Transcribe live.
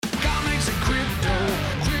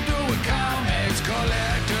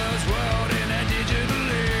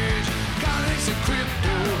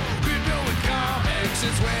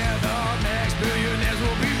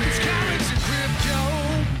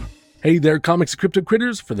Hey there, Comics and Crypto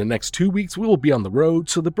Critters! For the next 2 weeks, we will be on the road,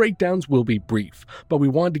 so the breakdowns will be brief, but we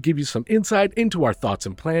wanted to give you some insight into our thoughts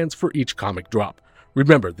and plans for each comic drop.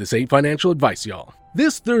 Remember, this ain't financial advice, y'all.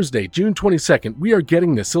 This Thursday, June 22nd, we are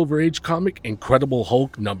getting the Silver Age comic Incredible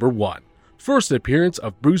Hulk #1. First appearance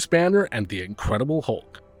of Bruce Banner and the Incredible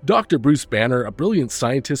Hulk. Dr. Bruce Banner, a brilliant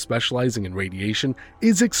scientist specializing in radiation,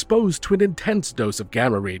 is exposed to an intense dose of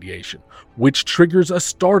gamma radiation, which triggers a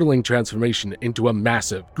startling transformation into a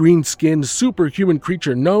massive, green-skinned, superhuman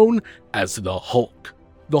creature known as the Hulk.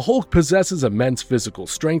 The Hulk possesses immense physical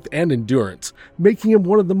strength and endurance, making him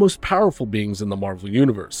one of the most powerful beings in the Marvel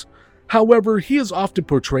Universe. However, he is often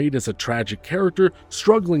portrayed as a tragic character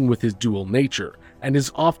struggling with his dual nature, and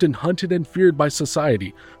is often hunted and feared by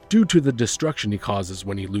society due to the destruction he causes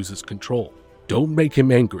when he loses control. Don't make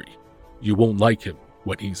him angry. You won't like him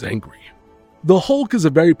when he's angry. The Hulk is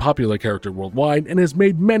a very popular character worldwide and has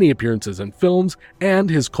made many appearances in films and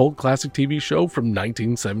his cult classic TV show from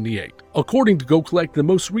 1978. According to Go Collect, the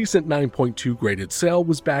most recent 9.2 graded sale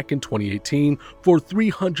was back in 2018 for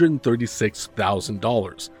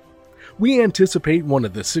 $336,000. We anticipate one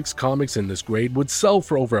of the 6 comics in this grade would sell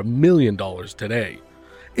for over $1 million today.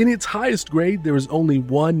 In its highest grade, there is only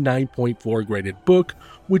one 9.4 graded book,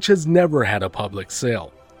 which has never had a public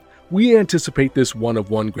sale. We anticipate this 1 of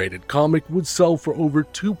 1 graded comic would sell for over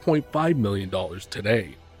 $2.5 million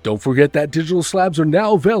today. Don't forget that digital slabs are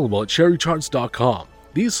now available at cherrycharts.com.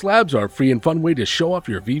 These slabs are a free and fun way to show off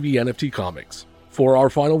your VV NFT comics. For our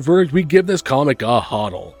final verdict, we give this comic a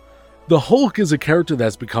HODL. The Hulk is a character that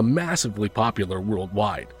has become massively popular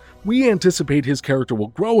worldwide. We anticipate his character will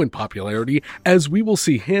grow in popularity as we will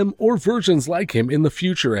see him or versions like him in the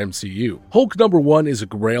future MCU. Hulk #1 is a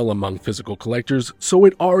grail among physical collectors, so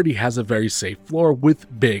it already has a very safe floor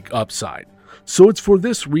with big upside. So it's for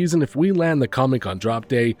this reason if we land the comic on drop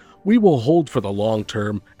day, we will hold for the long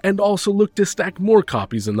term and also look to stack more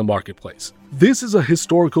copies in the marketplace. This is a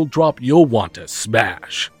historical drop you'll want to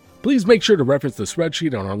smash. Please make sure to reference the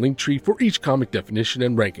spreadsheet on our link tree for each comic definition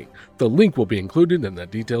and ranking. The link will be included in the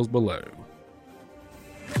details below.